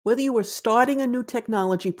Whether you are starting a new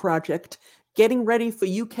technology project, getting ready for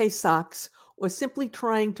UK SOX, or simply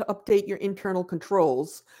trying to update your internal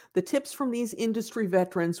controls, the tips from these industry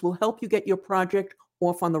veterans will help you get your project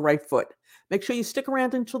off on the right foot. Make sure you stick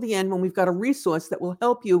around until the end when we've got a resource that will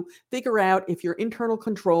help you figure out if your internal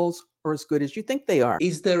controls are as good as you think they are.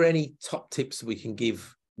 Is there any top tips we can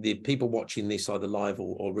give the people watching this either live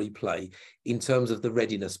or replay in terms of the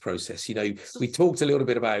readiness process? You know, we talked a little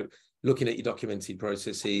bit about looking at your documented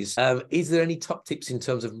processes. Is there any top tips in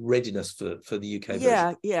terms of readiness for the UK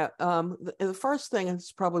version? Yeah. The first thing, and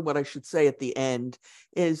it's probably what I should say at the end,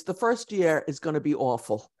 is the first year is going to be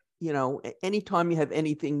awful. You know, anytime you have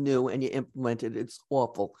anything new and you implement it, it's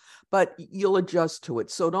awful, but you'll adjust to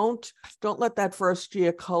it. So don't let that first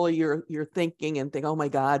year color your thinking and think, oh my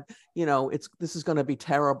God, you know, this is going to be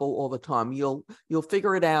terrible all the time. You'll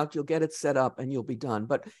figure it out, you'll get it set up, and you'll be done.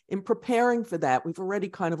 But in preparing for that, we've already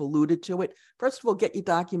kind of alluded to it. First of all, get your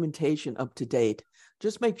documentation up to date.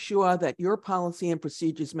 Just make sure that your policy and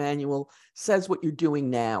procedures manual says what you're doing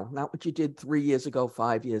now, not what you did 3 years ago,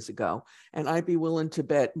 5 years ago. And I'd be willing to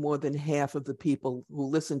bet more than half of the people who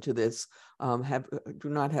listen to this do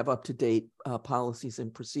not have up-to-date policies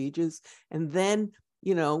and procedures. And then,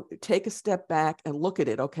 you know, take a step back and look at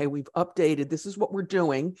it. Okay, we've updated. This is what we're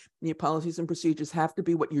doing. Your policies and procedures have to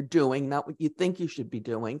be what you're doing, not what you think you should be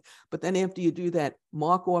doing. But then after you do that,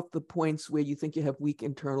 mark off the points where you think you have weak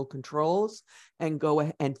internal controls and go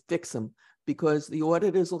ahead and fix them. Because the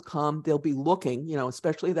auditors will come, they'll be looking, you know,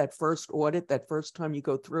 especially that first audit, that first time you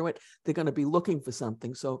go through it, they're going to be looking for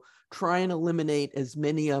something. So try and eliminate as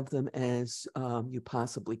many of them as you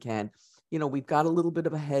possibly can. You know, we've got a little bit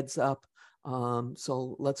of a heads up.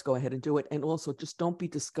 So let's go ahead and do it. And also just don't be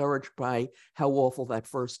discouraged by how awful that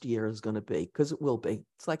first year is going to be, because it will be.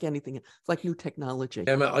 It's like anything. It's like new technology.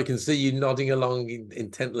 Gemma, I can see you nodding along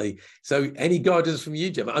intently. So any guidance from you,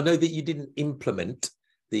 Gemma? I know that you didn't implement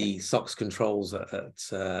the SOX controls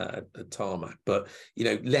at Tarmac, but, you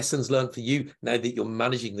know, lessons learned for you now that you're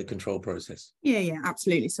managing the control process. Yeah,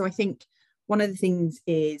 absolutely. So I think one of the things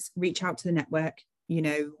is reach out to the network. You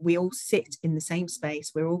know, we all sit in the same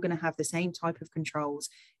space. We're all going to have the same type of controls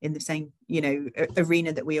in the same, you know,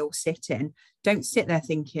 arena that we all sit in. Don't sit there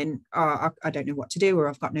thinking, oh, I don't know what to do, or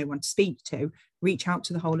I've got no one to speak to. Reach out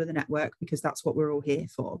to the whole of the network, because that's what we're all here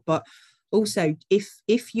for. But also,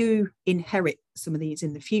 if you inherit some of these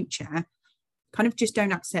in the future, kind of just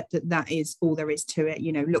don't accept that is all there is to it.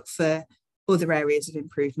 You know, look for other areas of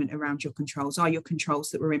improvement around your controls. Are your controls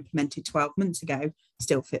that were implemented 12 months ago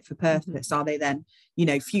still fit for purpose? Mm-hmm. Are they then, you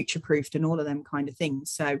know, future-proofed and all of them kind of things?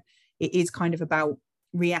 So it is kind of about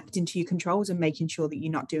reacting to your controls and making sure that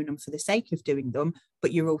you're not doing them for the sake of doing them,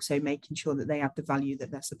 but you're also making sure that they have the value that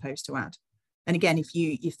they're supposed to add. And again,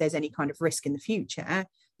 if there's any kind of risk in the future,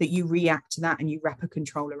 that you react to that and you wrap a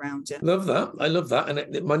control around it. Love that. I love that.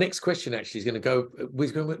 And my next question actually is going to go,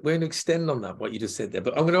 we're going to extend on that, what you just said there,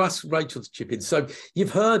 but I'm going to ask Rachel to chip in. So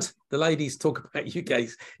you've heard the ladies talk about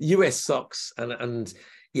US SOX and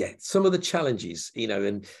yeah, some of the challenges, you know,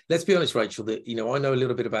 and let's be honest, Rachel, that, you know, I know a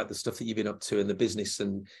little bit about the stuff that you've been up to and the business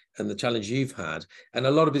and the challenge you've had. And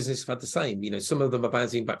a lot of businesses have had the same, you know, some of them are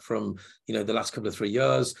bouncing back from, you know, the last couple of 3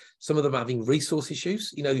 years. Some of them are having resource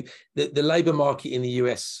issues. You know, the labour market in the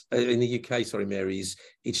in the UK, sorry, Mary,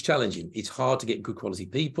 it's challenging. It's hard to get good quality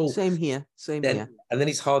people. Same here. And then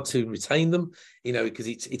it's hard to retain them, you know, because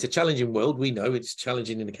it's a challenging world. We know it's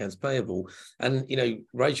challenging in accounts payable. And, you know,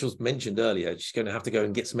 Rachel's mentioned earlier, she's going to have to go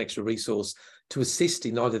and get some extra resource to assist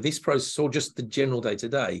in either this process or just the general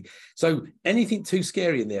day-to-day. So anything too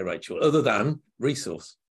scary in there, Rachel, other than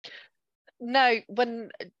resource? No,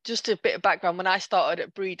 just a bit of background, when I started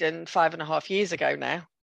at Breedon 5.5 years ago now,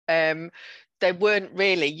 there weren't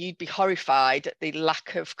really, you'd be horrified at the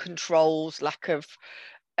lack of controls, lack of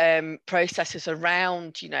processes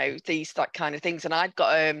around, you know, that kind of things. And I'd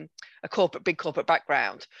got a big corporate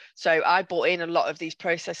background, so I brought in a lot of these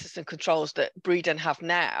processes and controls that Breedon have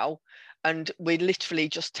now, and we're literally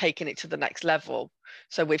just taking it to the next level.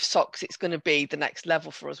 So with SOX, it's going to be the next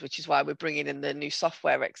level for us, which is why we're bringing in the new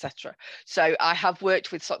software, etc. So I have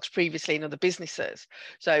worked with SOX previously in other businesses,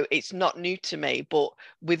 so it's not new to me. But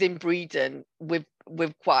within Breedon, with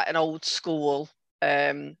quite an old school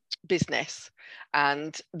business,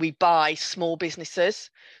 and we buy small businesses.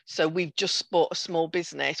 So we've just bought a small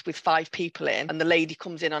business with 5 people in, and the lady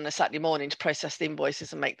comes in on a Saturday morning to process the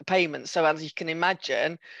invoices and make the payments. So as you can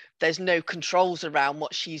imagine, there's no controls around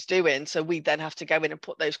what she's doing. So we then have to go in and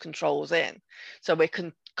put those controls in. So we're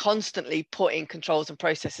constantly putting controls and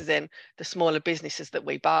processes in the smaller businesses that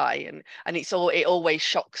we buy. And it always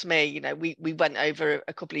shocks me. You know, we went over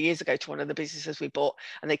a couple of years ago to one of the businesses we bought,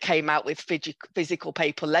 and they came out with physical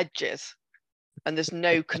paper ledgers. And there's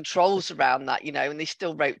no controls around that, you know, and they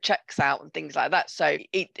still wrote checks out and things like that. So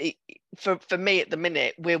for me at the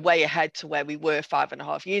minute, we're way ahead to where we were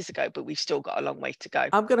 5.5 years ago, but we've still got a long way to go.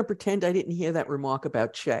 I'm going to pretend I didn't hear that remark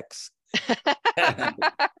about checks. I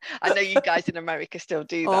know you guys in America still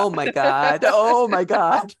do that. Oh my God. Oh my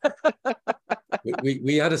God.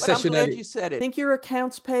 we had a session. I'm glad you said it. Think your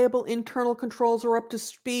accounts payable internal controls are up to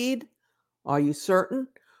speed? Are you certain?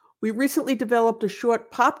 We recently developed a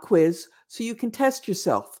short pop quiz so you can test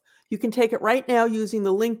yourself. You can take it right now using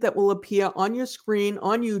the link that will appear on your screen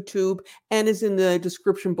on YouTube and is in the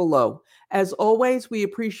description below. As always, we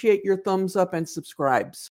appreciate your thumbs up and subscribes.